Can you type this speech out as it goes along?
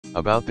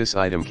About this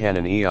item: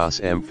 Canon EOS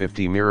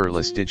M50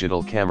 Mirrorless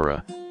digital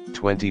camera,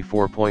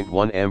 24.1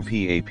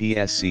 MP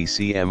APS-C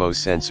CMOS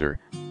sensor,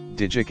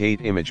 Digic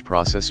 8 image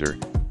processor,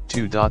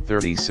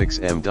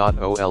 2.36M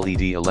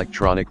OLED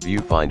electronic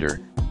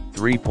viewfinder,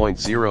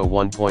 3.0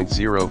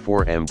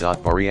 1.04M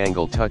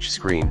variangle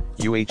touchscreen,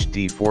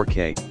 UHD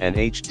 4K and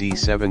HD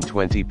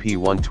 720p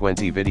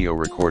 120 video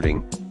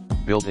recording,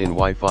 built-in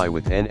Wi-Fi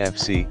with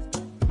NFC,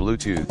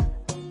 Bluetooth,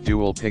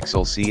 dual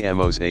pixel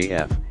CMOS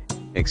AF,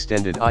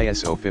 extended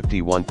ISO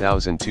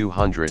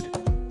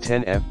 51200,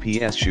 10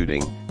 fps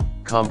shooting,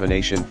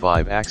 combination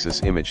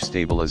 5-axis image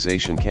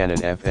stabilization,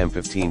 Canon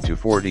f/15 to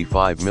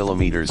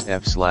 45mm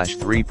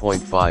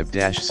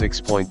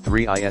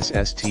f/3.5-6.3 IS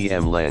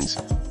STM lens,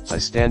 a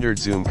standard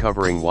zoom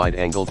covering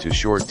wide-angle to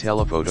short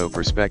telephoto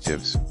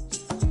perspectives.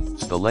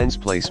 The lens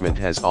placement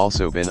has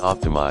also been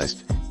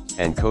optimized,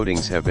 and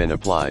coatings have been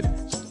applied,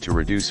 to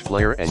reduce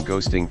flare and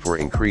ghosting for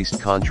increased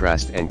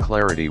contrast and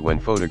clarity when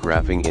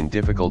photographing in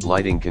difficult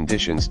lighting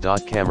conditions.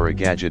 Camera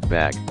gadget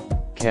bag,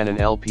 Canon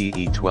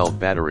LPE12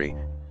 battery,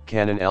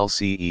 Canon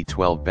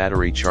LCE12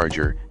 battery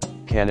charger,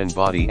 Canon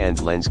body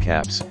and lens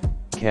caps,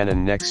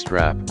 Canon neck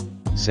strap,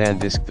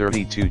 Sandisk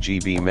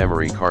 32GB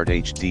memory card,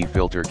 HD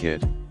filter kit,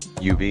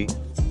 UV,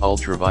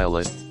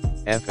 ultraviolet,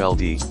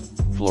 FLD,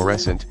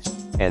 fluorescent,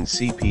 and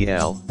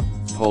CPL,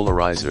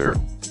 polarizer,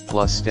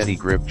 plus steady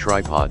grip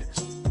tripod,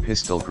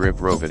 pistol grip,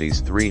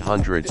 Rovides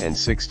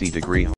 360-degree